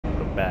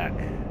back.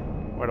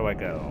 Where do I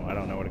go? I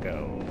don't know where to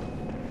go.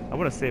 I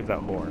want to save that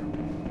whore.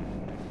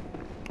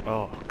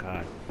 Oh,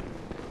 God.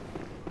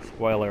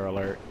 Spoiler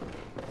alert.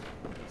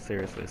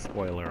 Seriously,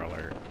 spoiler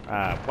alert.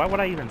 Why would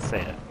I even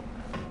say it?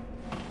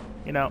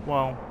 You know,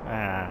 well,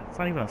 it's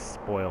not even a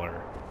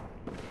spoiler.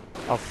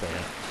 I'll say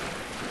it.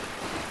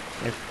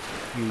 If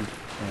you...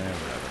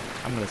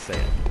 whatever. I'm gonna say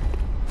it.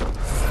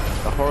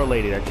 The horror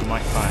lady that you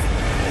might find,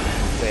 that you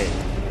can save,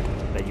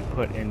 that you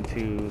put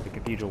into the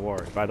Cathedral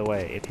ward. By the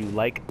way, if you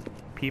like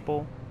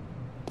people,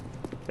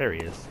 there he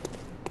is.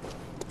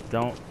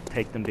 Don't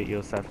take them to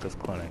Iosefka's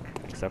clinic,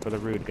 except for the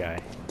rude guy.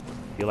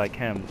 If you like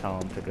him, tell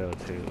him to go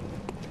to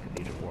the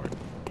Cathedral ward.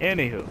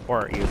 Anywho,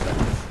 or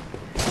Iosefka's.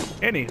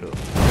 Anywho.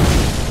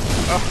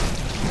 Oh,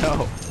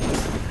 no.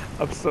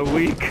 I'm so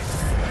weak.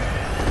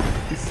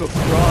 He's so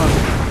strong.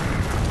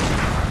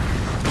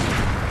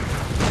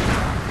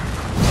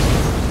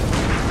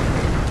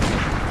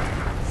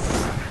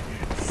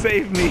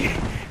 Save me!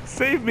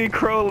 Save me,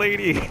 Crow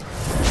Lady!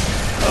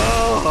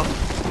 Oh,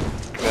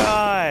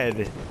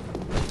 God!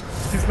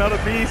 He's not a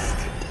beast!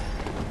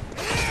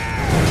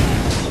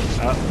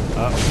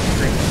 Up,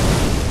 scream.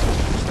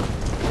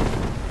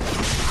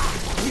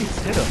 Please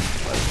hit him.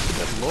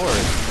 Good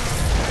Lord.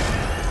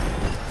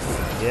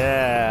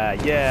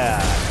 Yeah.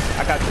 I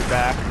got your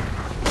back.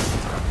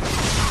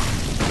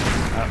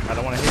 I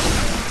don't want to hit you,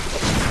 man.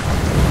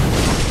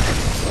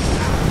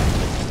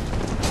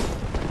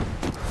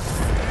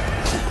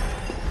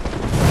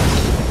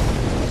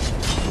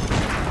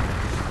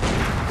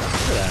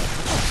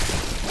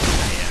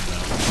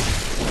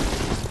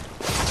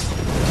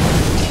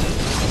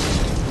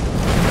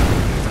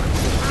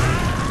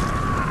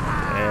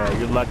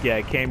 Lucky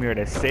I came here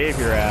to save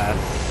your ass,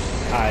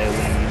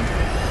 Eileen.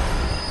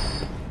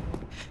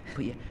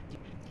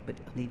 But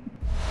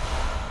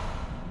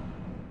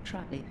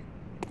try.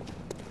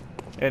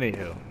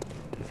 Anywho,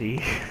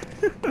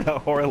 the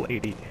horror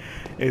lady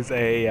is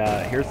a,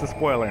 here's the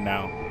spoiler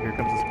now. Here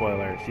comes the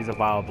spoiler. She's a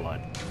vile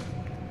blood.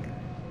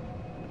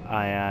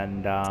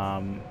 And,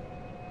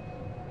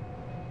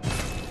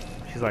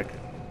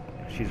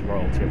 she's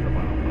royalty of the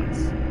vile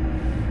bloods.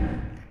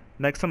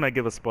 Next time I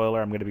give a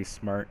spoiler, I'm going to be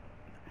smart.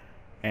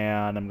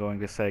 And I'm going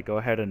to say, go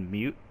ahead and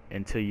mute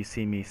until you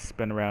see me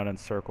spin around in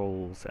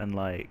circles and,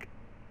 like,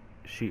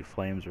 shoot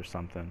flames or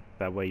something.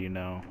 That way you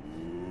know.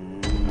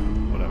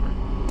 Whatever.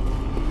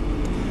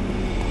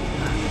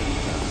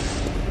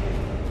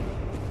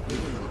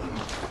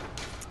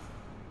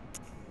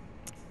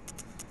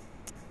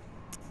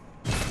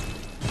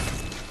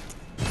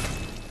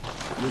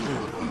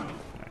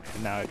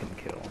 Okay, now I can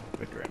kill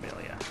Vicar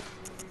Amelia.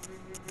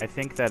 I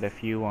think that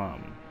if you,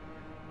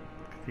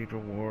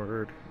 Cathedral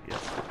ward,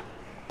 yes.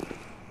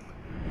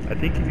 I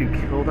think if you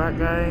kill that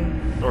guy,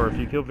 or if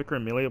you kill Vicar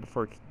Amelia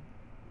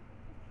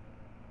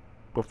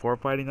before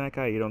fighting that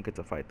guy, you don't get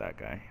to fight that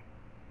guy.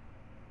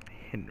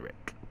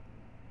 Henryk.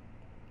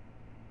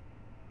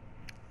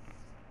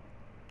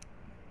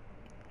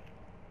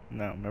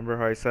 No, remember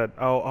how I said,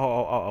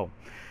 oh.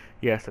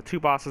 Yes, the two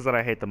bosses that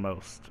I hate the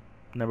most.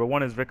 Number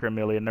 1 is Vicar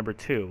Amelia. Number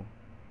 2,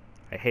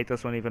 I hate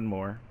this one even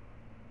more.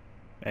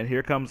 And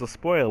here comes a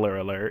spoiler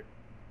alert.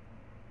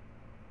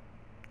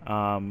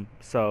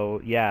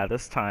 So yeah,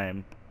 this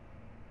time,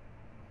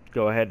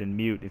 go ahead and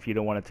mute if you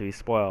don't want it to be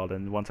spoiled,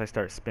 and once I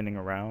start spinning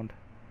around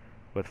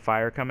with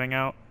fire coming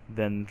out,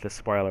 then the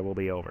spoiler will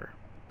be over.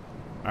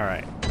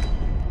 Alright.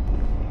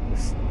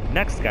 This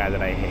next guy that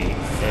I hate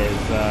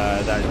is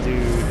that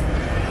dude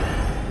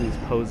who's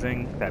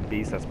posing, that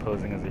beast that's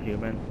posing as a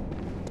human.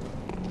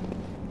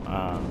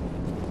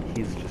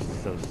 He's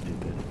just so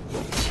stupid.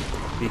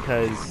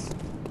 Because,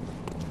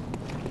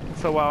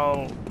 so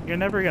while you're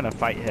never going to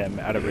fight him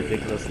at a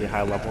ridiculously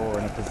high level or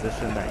in a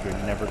position that you're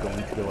never going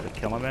to be able to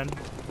kill him in.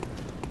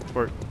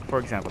 For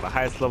example, the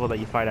highest level that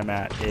you fight him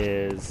at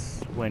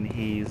is when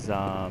he's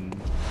in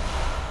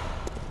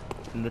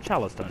the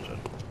Chalice dungeon.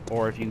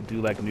 Or if you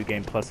do like New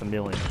Game plus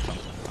 1,000,000 or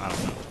something. I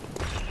don't know.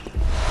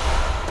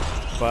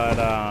 But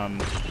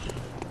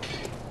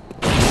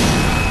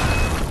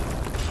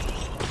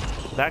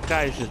that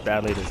guy is just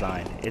badly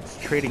designed. It's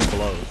trading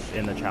blows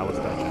in the Chalice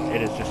dungeon.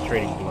 It is just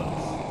trading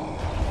blows.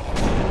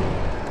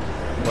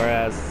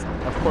 Whereas,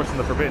 of course, in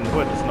the Forbidden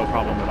Wood, there's no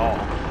problem at all.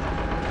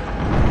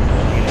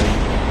 You know,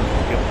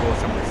 you can go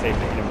somewhere safe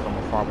to hit him from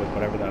afar with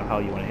whatever the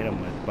hell you want to hit him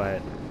with,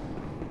 but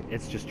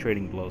it's just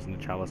trading blows in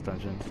the Chalice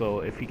dungeon. So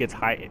if he gets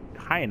high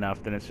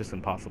enough, then it's just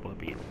impossible to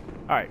beat.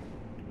 Alright.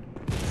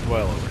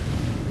 Spoiler alert.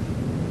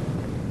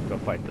 Go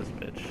fight this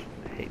bitch.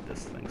 I hate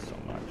this thing so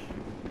much.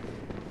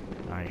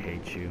 I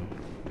hate you.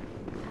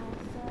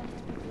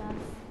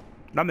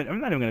 I'm not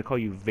even going to call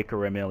you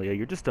Vicar Amelia.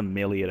 You're just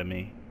Amelia to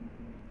me.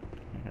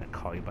 I'm going to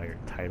call you by your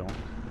title.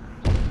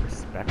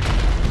 Respect.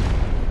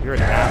 You're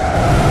an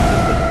asshole. You're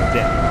just a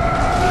dick.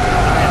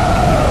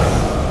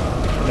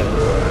 Look at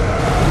this.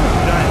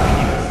 Giant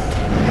penis.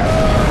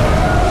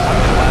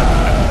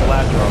 I'm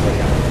glad you're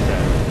already almost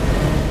dead.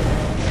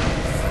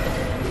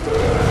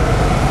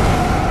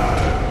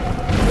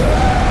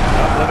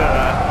 Oh, look at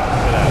that.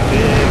 Look at that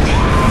big...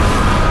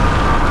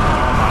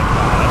 Oh my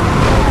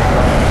god.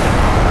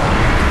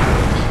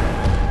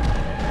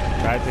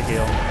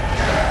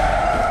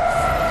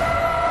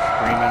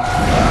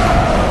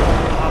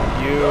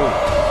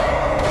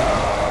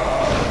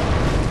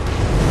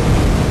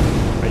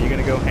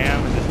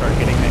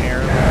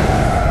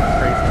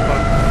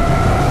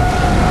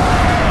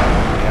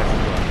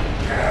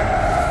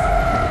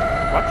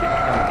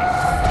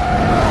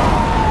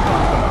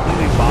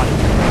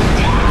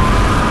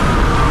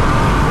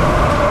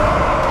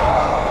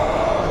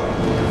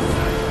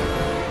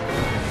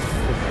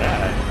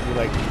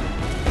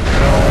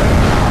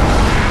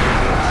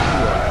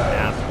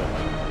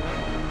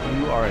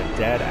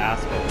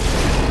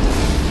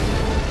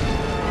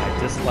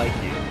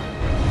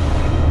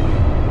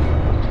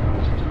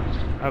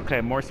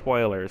 Okay, more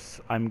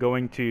spoilers. I'm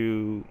going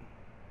to...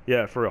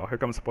 Yeah, for real, here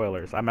comes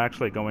spoilers. I'm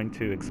actually going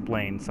to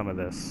explain some of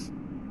this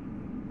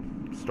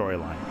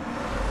storyline.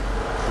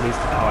 At least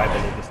how I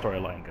believe the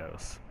storyline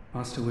goes.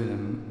 Master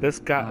Willem, This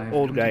guy, I've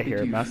old come guy to bid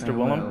here, you Master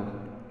farewell.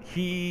 Willem,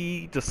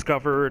 he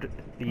discovered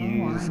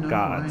these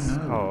gods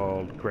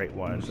called Great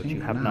Ones that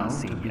you have not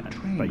seen yet.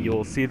 But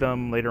you'll see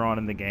them later on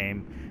in the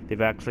game.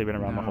 They've actually been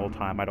around the whole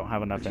time. I don't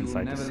have enough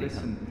insight to see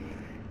them.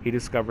 He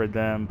discovered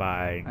them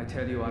by, I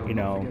tell you, I will you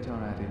know, not forget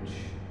our adage.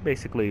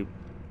 basically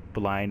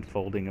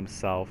blindfolding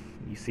himself.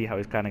 You see how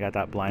he's kind of got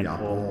that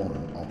blindfold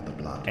of the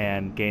blood.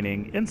 and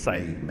gaining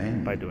insight Made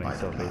men by doing by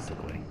so, the blood.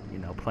 basically. You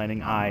know,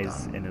 planting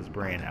eyes in his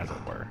brain, as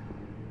it were.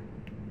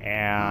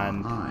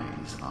 And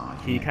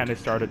he kind of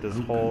started this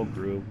whole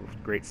group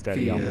of great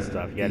study on this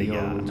stuff, yada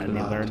yada, and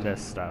they learned this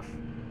stuff,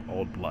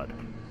 old blood,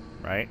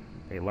 right?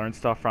 They learned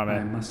stuff from it.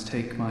 I must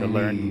take my They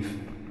learned leave.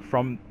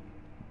 from,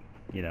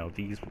 you know,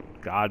 these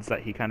gods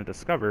that he kind of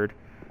discovered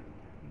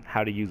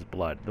how to use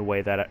blood, the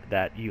way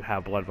that you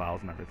have blood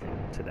vials and everything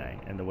today,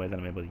 and the way that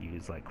I'm able to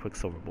use like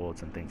quicksilver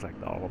bullets and things like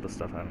that, all of the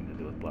stuff having to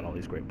do with blood, all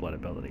these great blood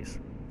abilities.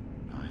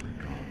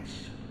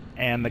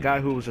 And the guy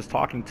who was just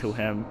talking to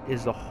him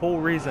is the whole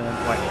reason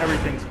why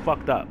everything's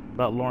fucked up.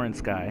 That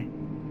Lawrence guy,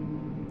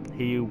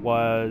 he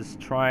was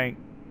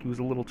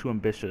a little too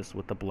ambitious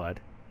with the blood.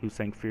 He was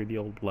saying, fear the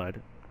old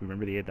blood,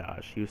 remember the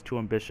adage. He was too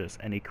ambitious,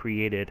 and he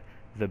created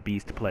the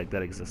beast plague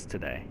that exists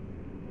today.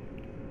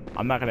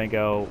 I'm not going to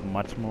go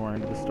much more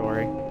into the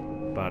story,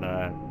 but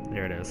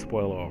there it is,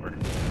 spoiler over.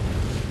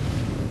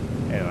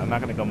 Anyway, I'm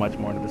not going to go much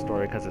more into the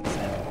story because it's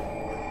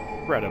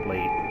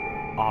incredibly,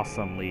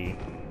 awesomely,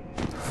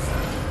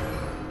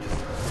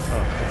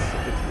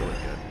 it's really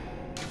good.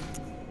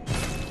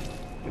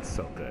 It's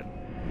so good.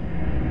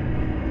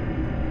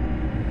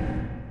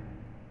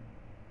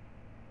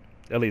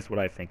 At least what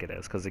I think it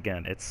is, because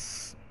again,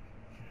 it's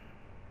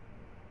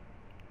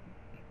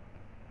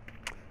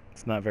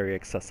not very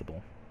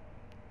accessible.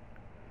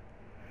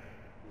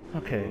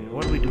 Okay,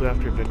 what do we do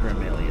after Vicar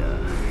Amelia?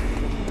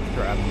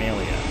 After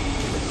Amelia.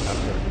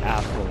 After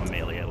Astral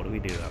Amelia, what do we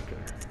do after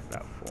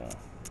that fool?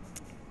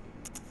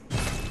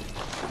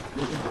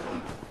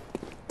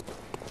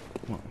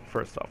 Well,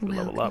 first off, we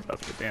level up,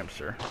 that's for damn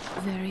sure.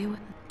 Very well.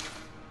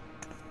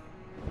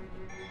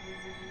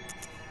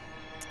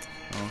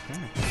 Okay,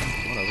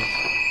 whatever.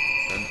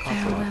 Starting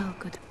console. Farewell,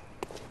 good.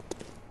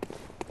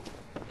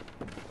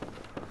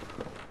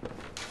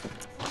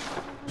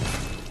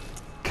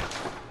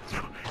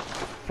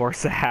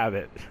 Force a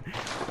habit.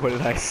 What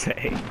did I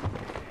say?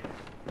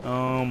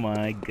 Oh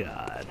my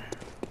god.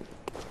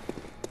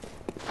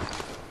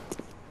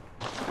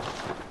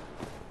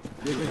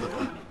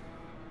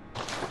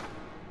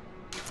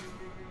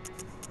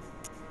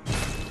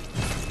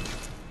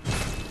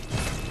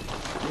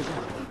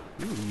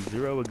 Ooh,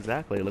 0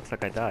 exactly. It looks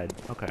like I died.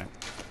 Okay.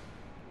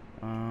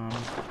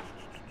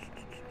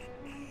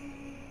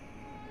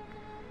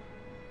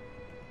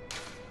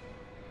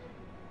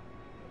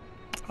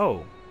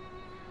 Oh.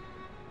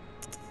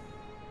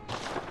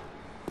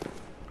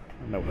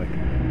 No way.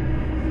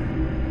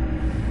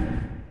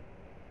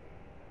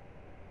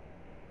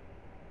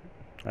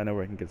 I know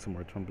where I can get some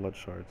more twin blood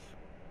shards.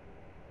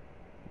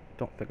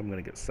 Don't think I'm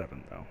gonna get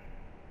 7 though.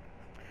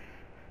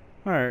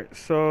 Alright,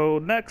 so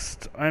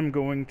next I'm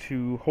going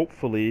to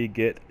hopefully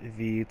get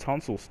the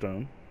tonsil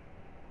stone.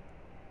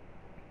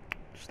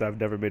 Just I've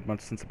never made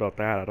much sense about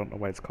that. I don't know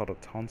why it's called a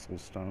tonsil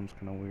stone. It's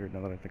kinda weird now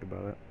that I think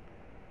about it.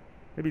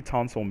 Maybe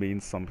tonsil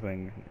means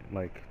something,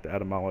 like the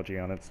etymology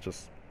on it's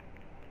just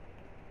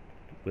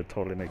would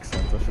totally make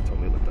sense. I should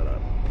totally look that up.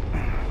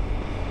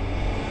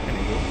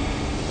 Anywho,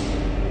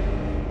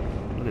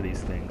 look at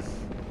these things.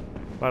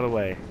 By the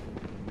way,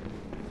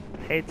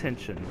 pay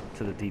attention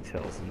to the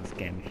details in this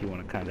game if you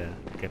want to kind of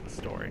get the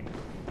story.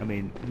 I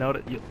mean,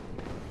 notice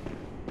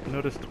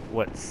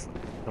what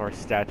there are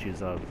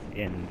statues of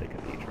in the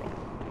cathedral.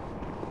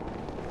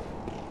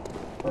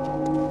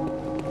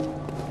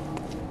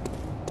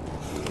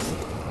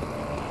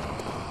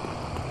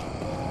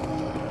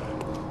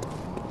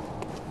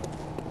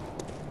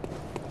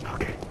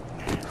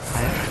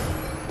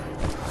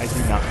 I do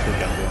not think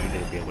I'm going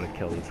to be able to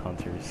kill these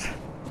hunters.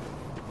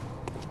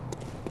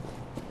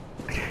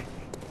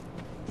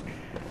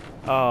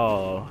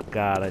 Oh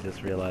god, I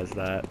just realized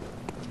that.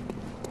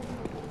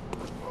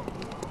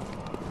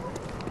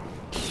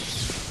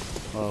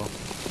 Oh,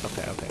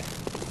 okay.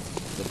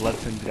 The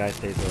blood-tinged guy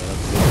stays there. Let's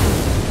see.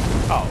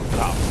 Oh,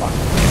 fuck.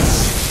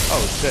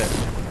 Oh, shit.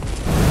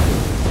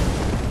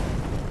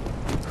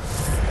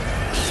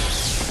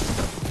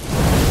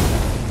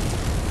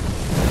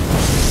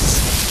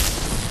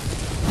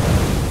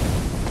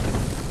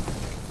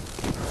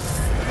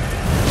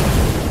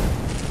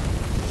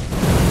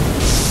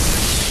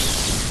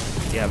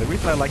 Yeah, the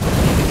reason I like the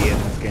PvP in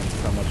this game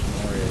so much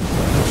more is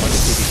much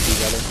PvP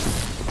better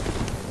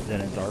than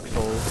in Dark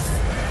Souls.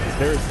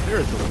 There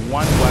is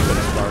one weapon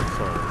in Dark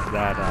Souls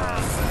that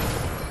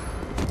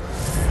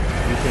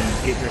you can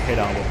get your hit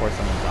on before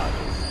someone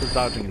dodges. the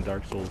dodging in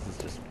Dark Souls is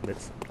just,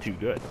 it's too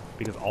good.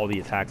 Because all the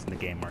attacks in the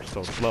game are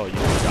so slow, you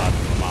can dodge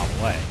from a mile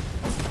away.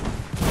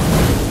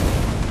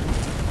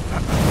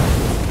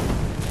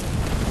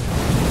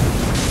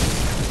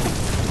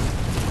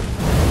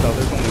 So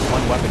there's only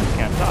one weapon you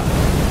can't dodge.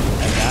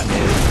 And that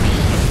is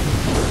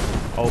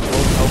OP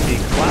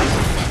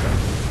classic weapon.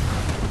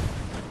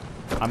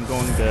 I'm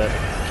going to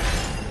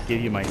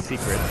give you my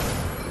secrets.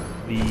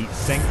 The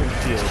Sanctum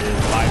Shield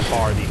is by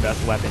far the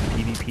best weapon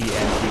PvP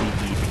and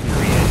PvE,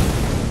 period.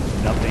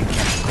 Nothing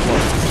comes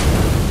close.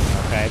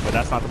 Okay, but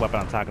that's not the weapon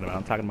I'm talking about.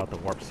 I'm talking about the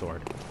Warp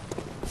Sword.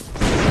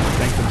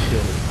 Sanctum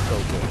Shield is so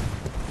good.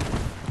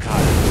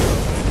 God, it's so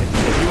good.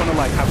 If you want to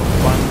like have a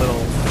fun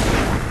little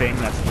thing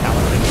that's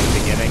challenging in the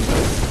beginning, but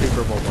it's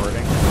super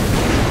rewarding,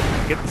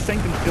 get the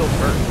Sanctum Shield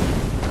first.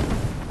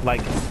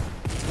 Like,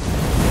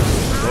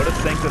 go to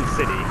Sanctum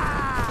City,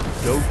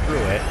 go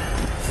through it,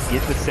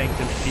 get the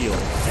Sanctum Shield,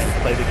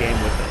 and play the game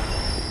with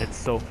it. It's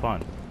so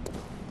fun.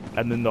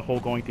 And then the whole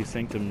going through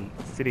Sanctum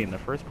City in the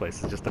first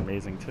place is just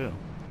amazing too.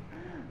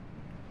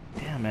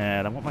 Damn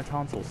it, I want my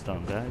tonsil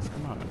stone, guys.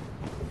 Come on.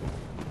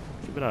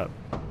 Keep it up.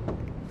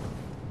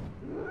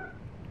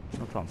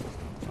 No tonsil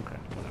stone. Okay,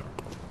 whatever.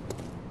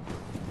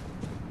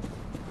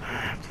 I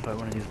have to fight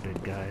one of these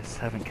big guys.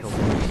 Haven't killed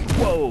one of them.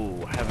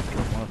 Whoa! Haven't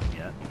killed one of them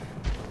yet.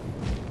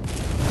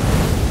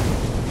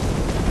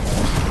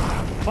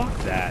 Fuck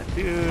that,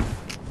 dude.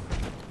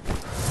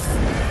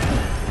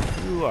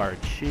 You are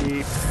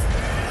cheap.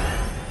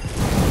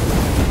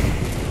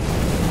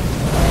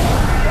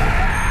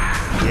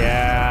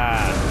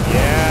 Yeah,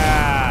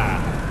 yeah.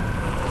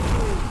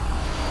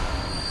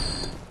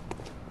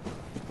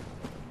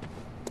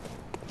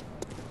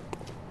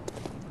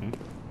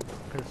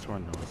 Could have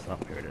sworn those. Oh,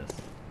 here it is.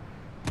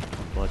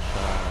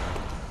 Bloodshot.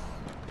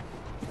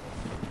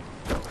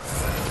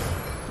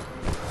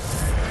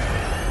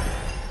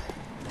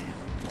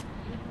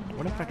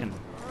 What if I can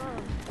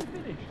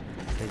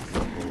take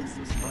some bullets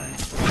this way?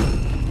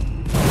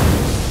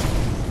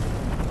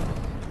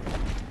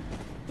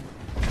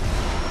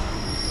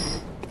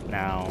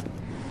 Now,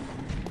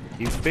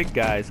 these big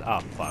guys, oh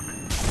fuck.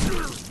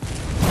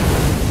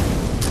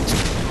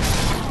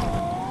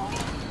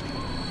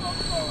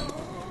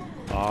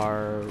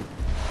 Are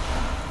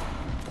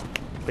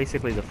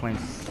basically the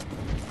flames.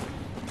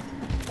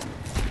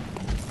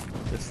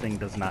 This thing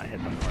does not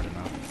hit them hard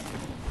enough.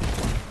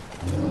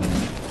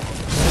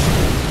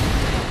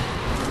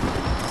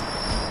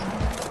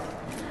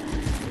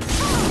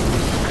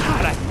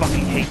 God, I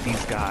fucking hate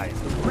these guys.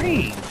 The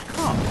range,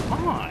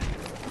 come on.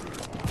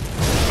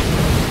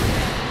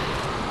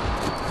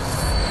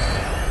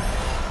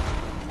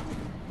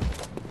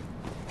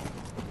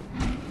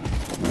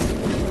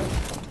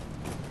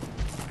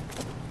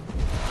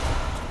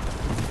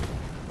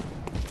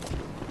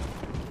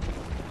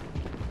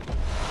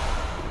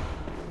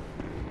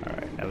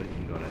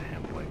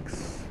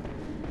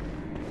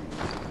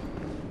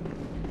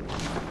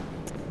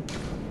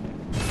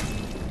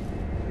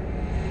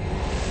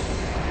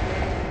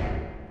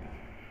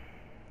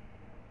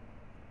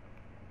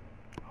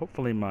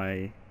 Hopefully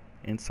my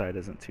insight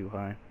isn't too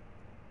high.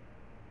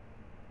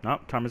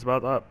 Nope, timer's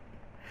about up.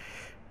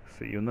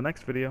 See you in the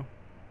next video.